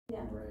Yeah.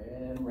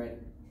 Ready.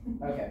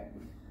 Okay.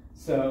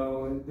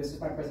 So this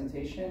is my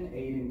presentation,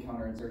 Aid in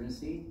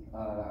Counterinsurgency.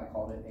 I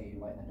called it A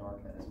Light in the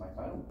Dark. That is my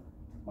title.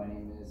 My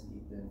name is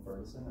Ethan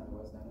Ferguson,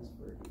 otherwise known as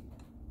Fergie.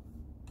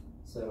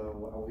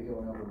 So I'll be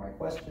going over my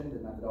question,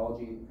 the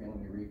methodology, the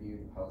preliminary review,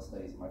 the pilot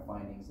studies, my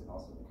findings, and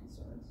also the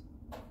concerns.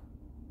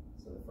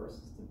 So the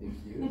first is the big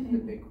view, the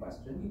big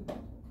question.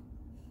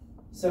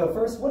 So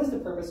first, what is the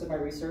purpose of my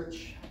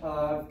research?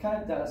 I've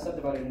kind of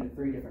subdivided into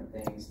three different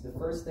things. The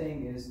first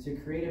thing is to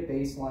create a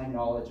baseline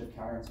knowledge of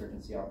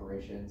counterinsurgency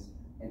operations,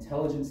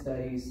 intelligence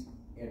studies,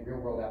 and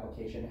real-world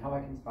application, how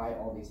I can tie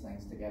all these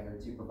things together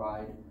to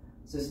provide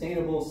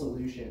sustainable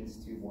solutions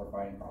to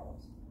warfighting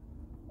problems.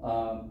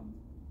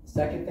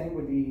 Second thing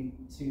would be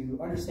to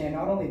understand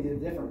not only the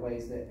different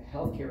ways that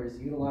healthcare is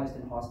utilized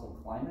in hostile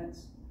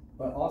climates,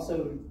 but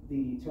also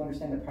to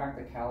understand the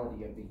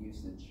practicality of the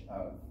usage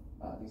of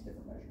these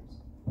different measures.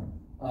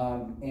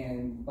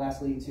 And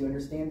lastly, to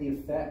understand the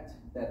effect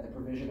that the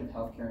provision of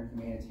healthcare and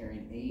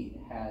humanitarian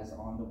aid has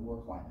on the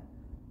war climate.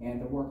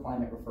 And the war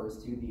climate refers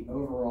to the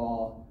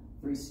overall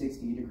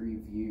 360-degree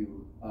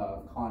view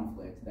of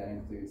conflict that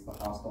includes the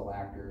hostile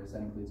actors,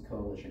 that includes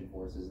coalition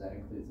forces, that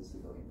includes the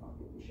civilian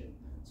population.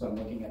 So I'm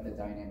looking at the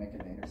dynamic and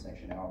the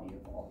intersectionality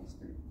of all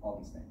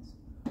these things.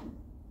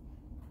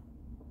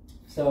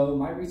 So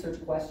my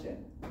research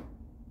question,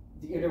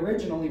 it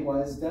originally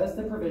was, does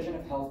the provision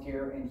of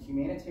healthcare and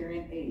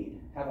humanitarian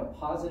aid have a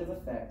positive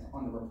effect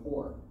on the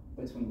rapport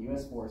between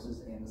U.S.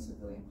 forces and the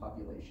civilian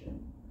population?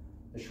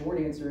 The short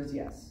answer is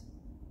yes.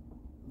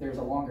 There's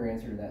a longer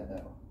answer to that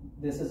though.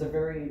 This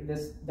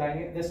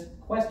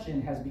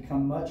question has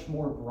become much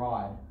more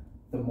broad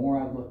the more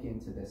I look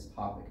into this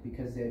topic,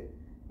 because it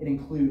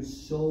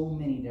includes so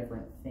many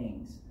different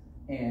things.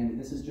 And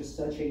this is just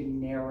such a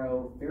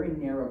narrow, very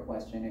narrow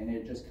question, and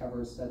it just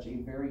covers such a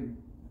very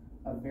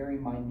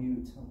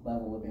minute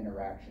level of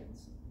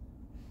interactions,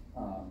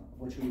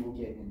 which we will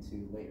get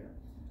into later.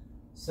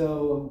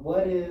 So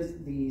what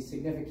is the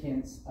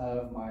significance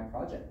of my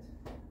project?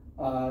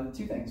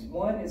 Two things.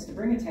 One is to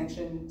bring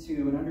attention to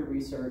an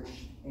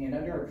under-researched and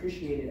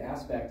underappreciated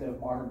aspect of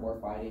modern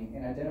warfighting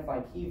and identify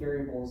key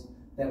variables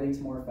that lead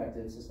to more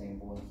effective,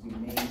 sustainable, and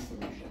humane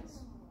solutions.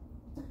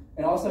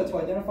 And also to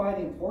identify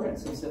the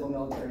importance of civil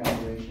military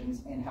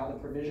operations and how the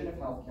provision of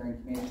healthcare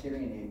and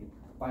humanitarian aid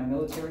by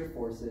military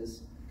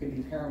forces could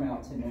be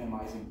paramount to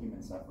minimizing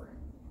human suffering.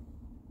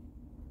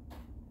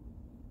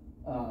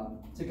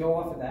 To go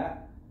off of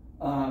that,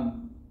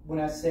 when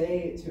I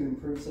say to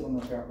improve civil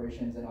military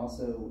operations and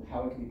also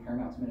how it can be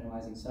paramount to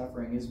minimizing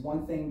suffering, is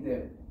one thing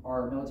that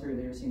our military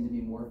leaders seem to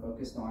be more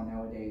focused on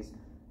nowadays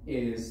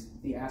is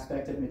the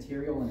aspect of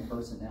material and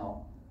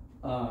personnel.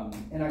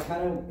 And I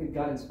kind of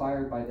got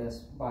inspired by this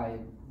by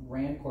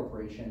Rand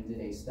Corporation did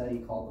a study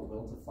called The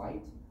Will to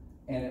Fight,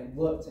 and it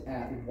looked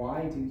at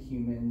why do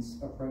humans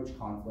approach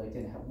conflict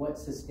and what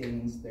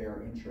sustains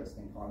their interest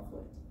in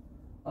conflict.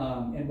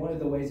 And one of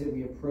the ways that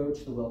we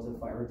approach the will to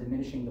fight, or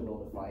diminishing the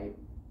will to fight,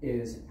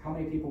 is how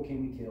many people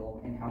can we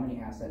kill and how many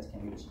assets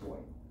can we destroy.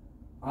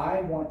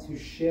 I want to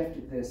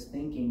shift this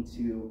thinking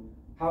to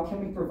how can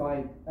we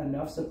provide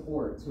enough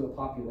support to a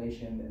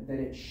population that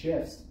it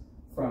shifts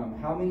from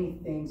how many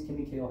things can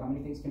we kill, how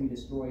many things can we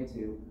destroy,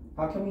 to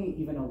how can we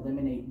even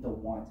eliminate the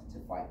want to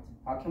fight?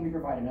 How can we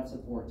provide enough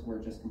support to where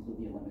it just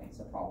completely eliminates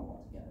the problem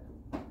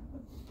altogether?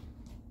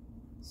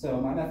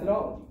 So my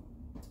methodology.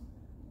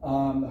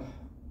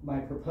 My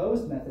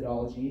proposed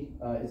methodology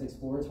is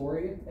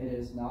exploratory. It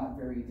is not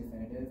very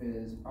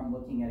definitive. I'm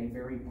looking at a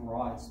very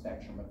broad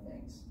spectrum of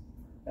things.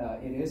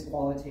 It is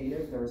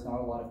qualitative. There is not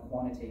a lot of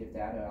quantitative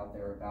data out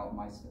there about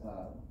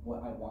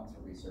what I want to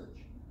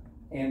research.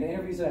 And the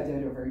interviews that I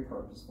did are very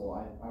purposeful.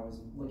 I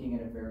was looking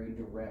at a very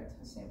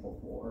direct sample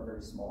pool, or a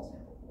very small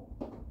sample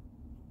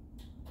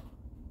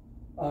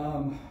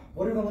pool.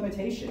 What are the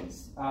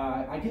limitations?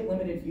 I get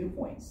limited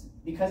viewpoints.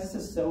 Because this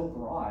is so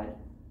broad,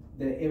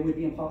 that it would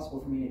be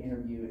impossible for me to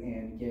interview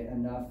and get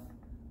enough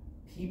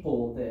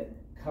people that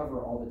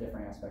cover all the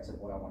different aspects of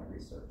what I want to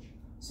research.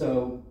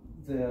 So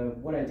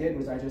what I did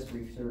was I just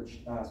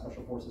researched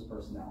Special Forces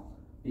personnel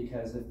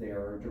because of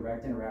their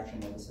direct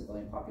interaction with the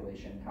civilian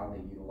population, how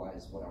they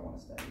utilize what I want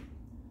to study.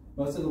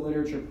 Most of the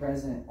literature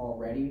present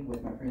already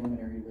with my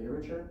preliminary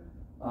literature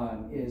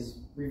is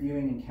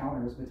reviewing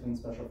encounters between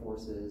Special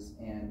Forces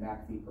and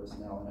MACV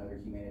personnel and other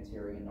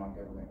humanitarian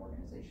non-government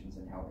organizations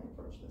and how they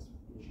approach this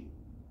issue.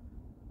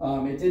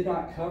 It did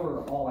not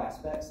cover all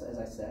aspects, as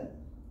I said,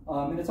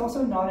 and it's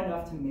also not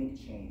enough to make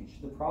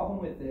change. The problem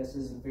with this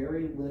is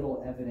very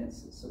little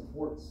evidence that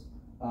supports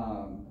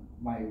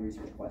my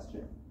research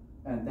question,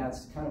 and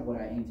that's kind of what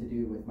I aim to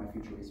do with my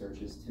future research,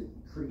 is to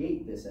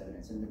create this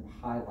evidence and to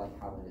highlight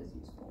how it is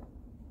useful.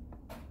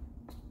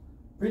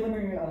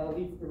 Preliminary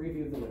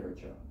review of the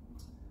literature.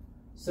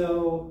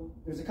 So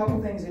there's a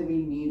couple things that we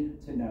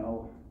need to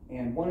know,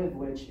 and one of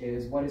which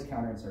is, what is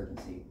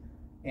counterinsurgency?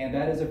 And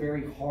that is a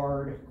very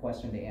hard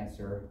question to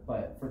answer,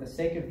 but for the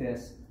sake of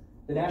this,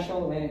 the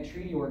National Atlantic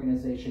Treaty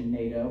Organization,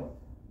 NATO,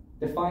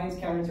 defines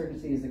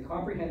counterinsurgency as the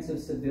comprehensive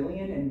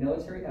civilian and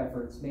military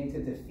efforts made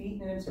to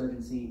defeat an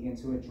insurgency and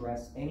to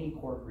address any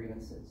core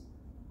grievances.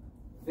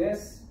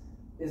 This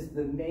is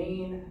the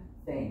main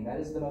thing. That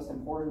is the most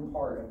important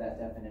part of that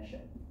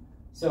definition.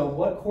 So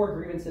what core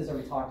grievances are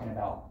we talking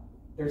about?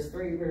 There's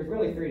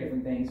really three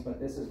different things, but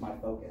this is my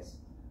focus.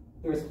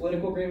 There's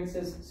political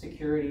grievances,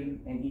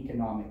 security, and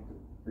economic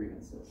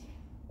grievances.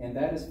 And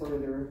that is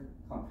further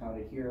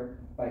compounded here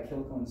by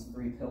Killian's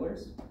 3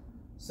 pillars.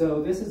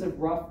 So this is a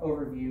rough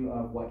overview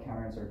of what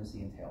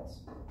counterinsurgency entails.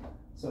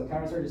 So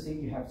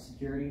counterinsurgency, you have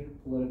security,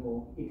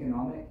 political,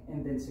 economic,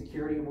 and then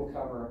security will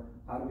cover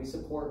how do we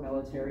support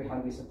military, how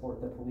do we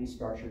support the police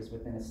structures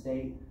within a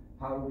state,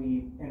 how do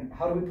we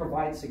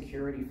provide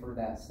security for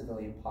that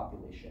civilian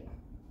population.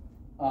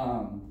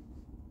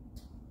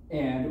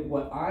 And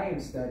what I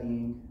am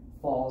studying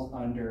falls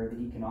under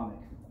the economic,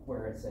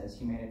 where it says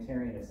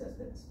humanitarian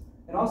assistance,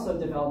 and also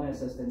development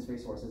assistance,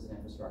 resources, and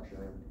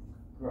infrastructure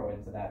grow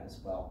into that as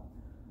well.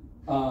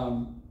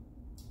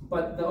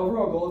 But the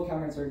overall goal of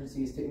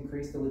counterinsurgency is to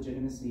increase the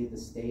legitimacy of the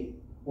state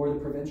or the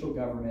provincial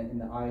government in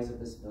the eyes of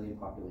the civilian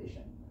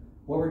population.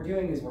 What we're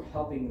doing is we're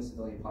helping the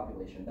civilian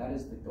population. That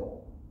is the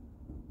goal.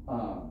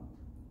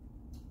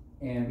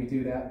 And we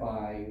do that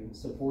by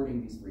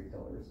supporting these 3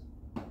 pillars.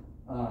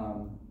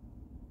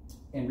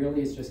 And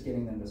really it's just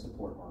getting them to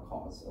support our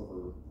cause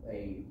over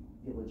a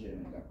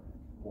illegitimate government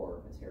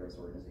or a terrorist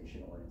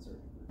organization or an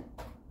insurgent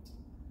group.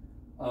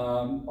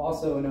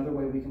 Also, another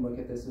way we can look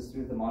at this is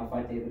through the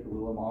modified David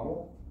Galula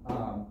model.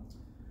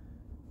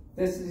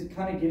 This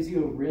kind of gives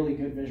you a really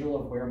good visual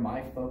of where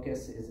my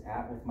focus is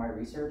at with my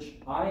research.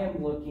 I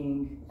am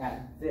looking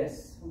at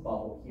this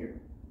bubble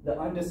here, the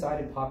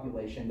undecided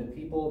population, the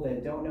people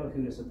that don't know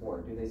who to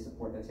support. Do they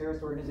support the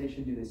terrorist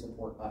organization? Do they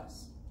support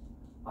us?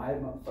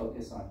 I'm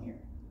focused on here.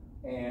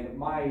 And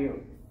my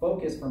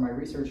focus for my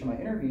research and my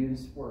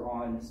interviews were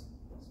on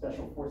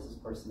special forces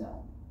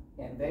personnel.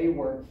 And they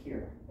work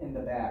here in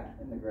the back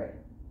in the gray.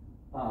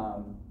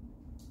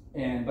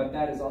 But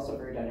that is also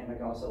very dynamic.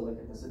 I also look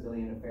at the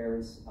civilian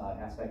affairs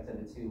aspect of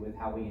it too, with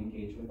how we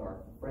engage with our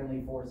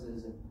friendly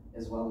forces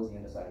as well as the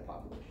undecided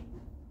population.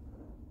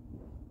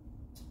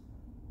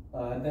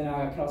 Then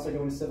I can also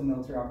go into civil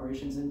military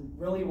operations, and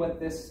really what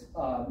this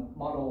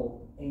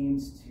model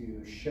aims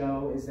to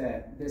show is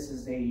that this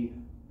is a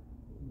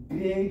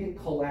big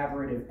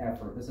collaborative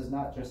effort. This is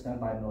not just done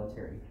by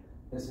military.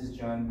 This is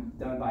done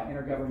by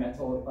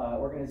intergovernmental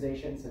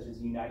organizations such as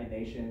the United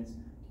Nations,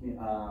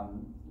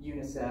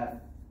 UNICEF,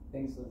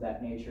 things of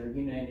that nature,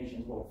 United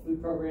Nations World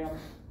Food Program.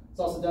 It's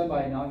also done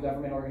by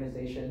non-government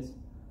organizations,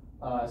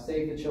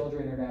 Save the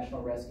Children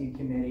International Rescue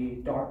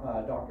Committee,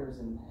 Doctors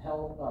in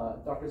Health,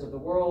 Doctors of the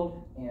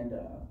World, and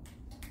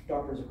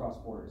Doctors Across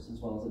Borders, as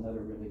well as another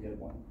really good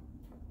one.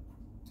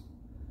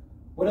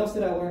 What else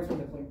did I learn from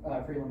the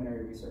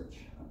preliminary research?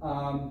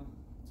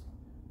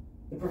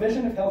 The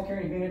provision of healthcare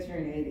and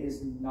humanitarian aid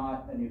is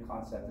not a new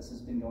concept. This has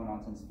been going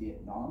on since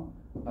Vietnam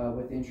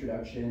with the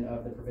introduction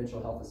of the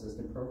provincial health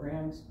assistance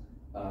programs,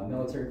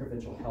 military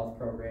provincial health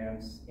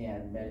programs,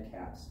 and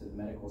MedCaps, the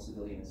medical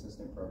civilian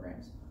assistance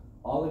programs.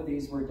 All of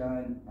these were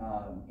done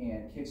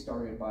and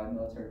kick-started by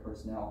military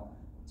personnel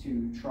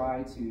to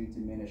try to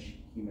diminish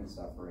human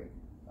suffering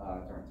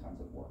during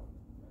times of war.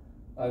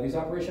 These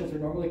operations are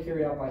normally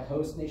carried out by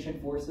host nation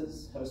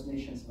forces, host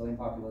nation civilian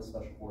populace,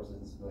 special forces,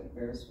 and civilian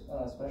affairs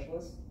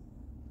specialists.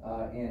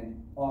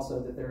 And also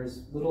that there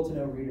is little to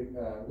no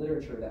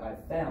literature that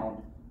I've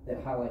found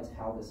that highlights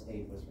how this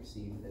aid was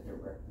received that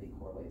directly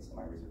correlates to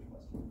my research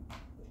question,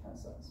 which kind of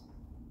sucks.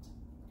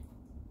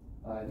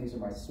 These are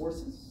my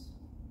sources.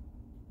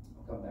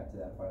 I'll come back to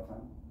that if I have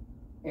time.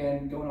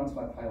 And going on to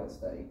my pilot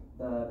study,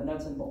 the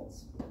nuts and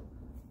bolts.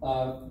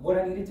 What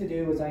I needed to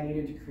do was I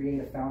needed to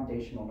create a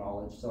foundational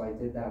knowledge, so I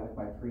did that with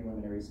my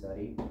preliminary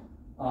study.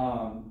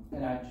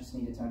 And I just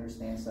needed to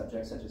understand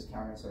subjects such as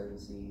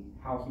counterinsurgency,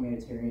 how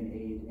humanitarian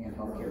aid and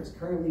healthcare is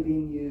currently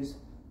being used,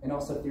 and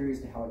also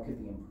theories to how it could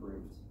be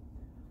improved.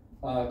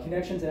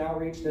 Connections and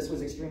outreach, this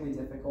was extremely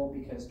difficult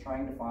because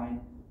trying to find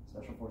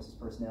special forces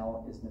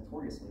personnel is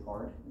notoriously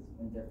hard. It's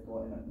been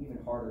difficult and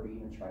even harder to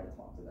even try to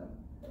talk to them.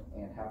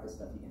 And half the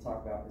stuff you can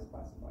talk about is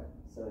classified,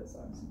 so it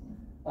sucks.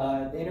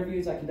 The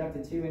interviews, I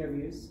conducted 2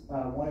 interviews,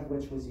 one of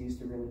which was used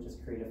to really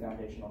just create a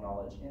foundational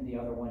knowledge, and the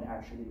other one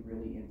actually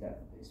really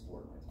in-depth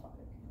explored my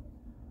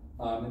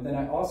topic. And then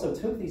I also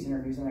took these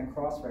interviews and I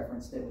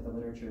cross-referenced it with the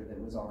literature that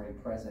was already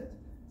present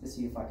to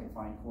see if I could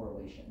find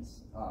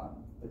correlations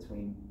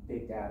between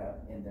big data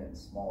and then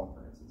small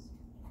occurrences.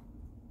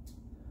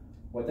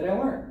 What did I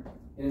learn?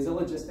 It is a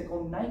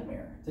logistical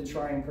nightmare to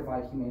try and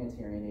provide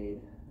humanitarian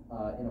aid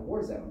in a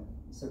war zone,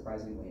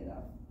 surprisingly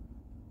enough.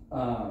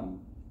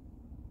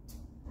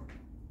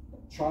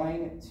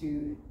 Trying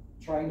to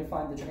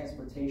find the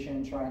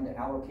transportation, trying to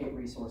allocate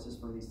resources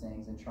for these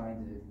things, and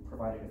trying to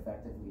provide it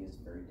effectively is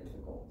very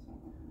difficult.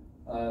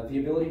 The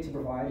ability to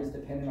provide is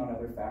dependent on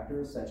other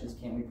factors, such as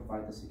can we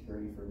provide the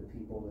security for the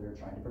people that are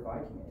trying to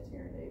provide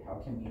humanitarian aid? How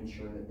can we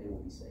ensure that they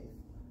will be safe?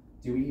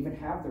 Do we even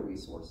have the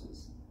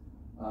resources?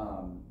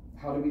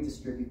 how do we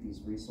distribute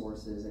these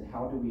resources, and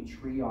how do we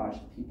triage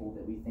the people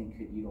that we think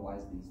could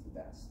utilize these the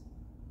best?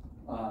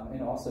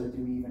 And also,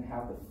 do we even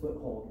have the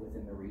foothold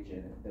within the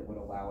region that would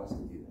allow us to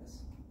do this?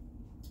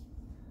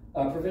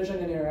 Provision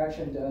and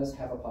interaction does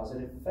have a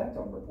positive effect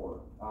on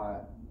rapport.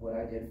 What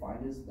I did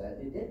find is that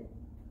it did,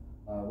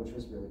 which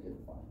was really good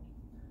to find.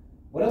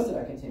 What else did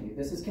I continue?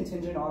 This is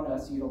contingent on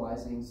us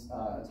utilizing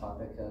a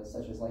topic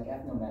such as like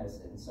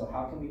ethnomedicine. So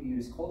how can we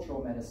use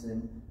cultural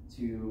medicine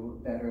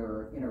to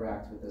better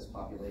interact with this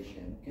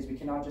population? Because we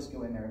cannot just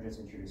go in there and just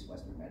introduce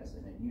Western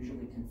medicine. It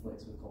usually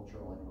conflicts with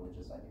cultural and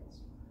religious ideals.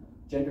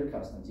 Gender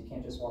customs. You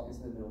can't just walk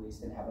into the Middle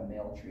East and have a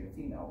male treat a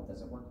female. It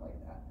doesn't work like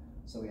that.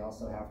 So we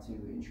also have to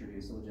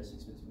introduce the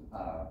logistics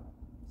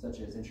such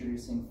as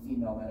introducing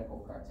female medical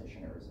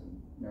practitioners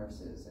and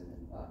nurses and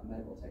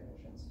medical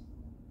technicians.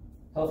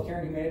 Healthcare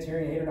and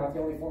humanitarian aid are not the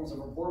only forms of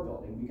rapport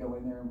building. We go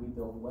in there and we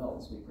build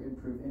wells, we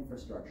improve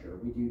infrastructure,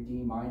 we do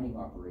demining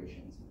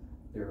operations.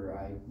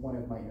 One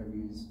of my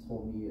interviews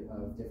told me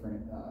of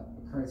different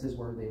occurrences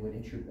where they would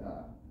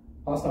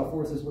hostile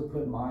forces would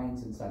put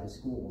mines inside of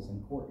schools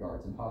and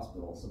courtyards and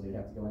hospitals, so they'd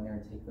have to go in there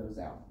and take those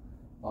out.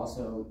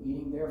 Also,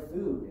 eating their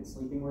food and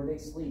sleeping where they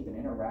sleep and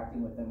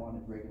interacting with them on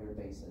a regular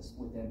basis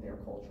within their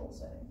cultural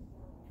setting.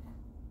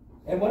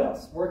 And what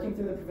else? Working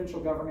through the provincial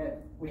government,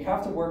 we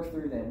have to work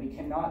through them. We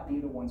cannot be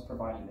the ones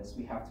providing this.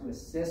 We have to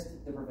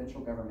assist the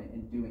provincial government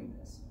in doing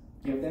this.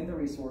 Give them the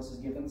resources,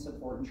 give them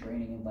support and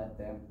training, and let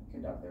them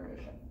conduct their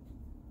mission.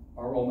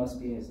 Our role must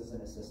be as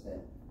an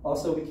assistant.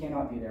 Also, we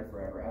cannot be there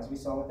forever. As we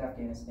saw with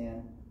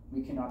Afghanistan,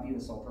 we cannot be the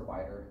sole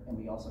provider, and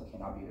we also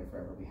cannot be there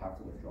forever. We have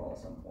to withdraw at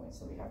some point,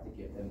 so we have to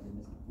give them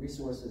the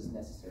resources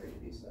necessary to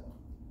do so.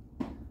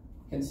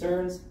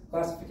 Concerns,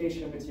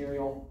 classification of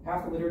material.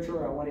 Half the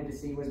literature I wanted to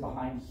see was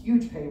behind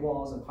huge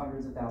paywalls of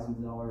hundreds of thousands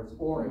of dollars,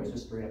 or it was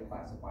just straight up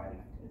classified and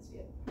I couldn't see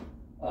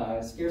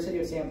it. Scarcity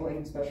of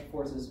sampling, special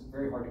forces,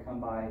 very hard to come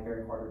by,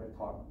 very harder to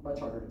talk, much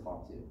harder to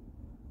talk to.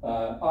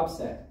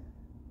 OPSEC,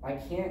 I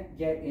can't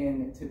get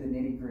into the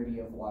nitty gritty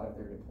of a lot of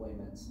their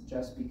deployments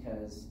just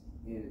because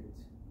it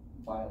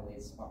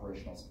violates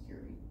operational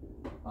security.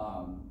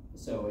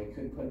 So it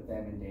could put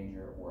them in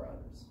danger or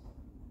others.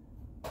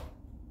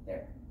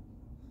 There.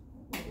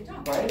 Good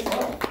job. Right as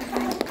well.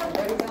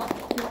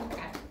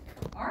 Okay.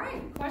 All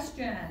right,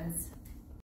 questions?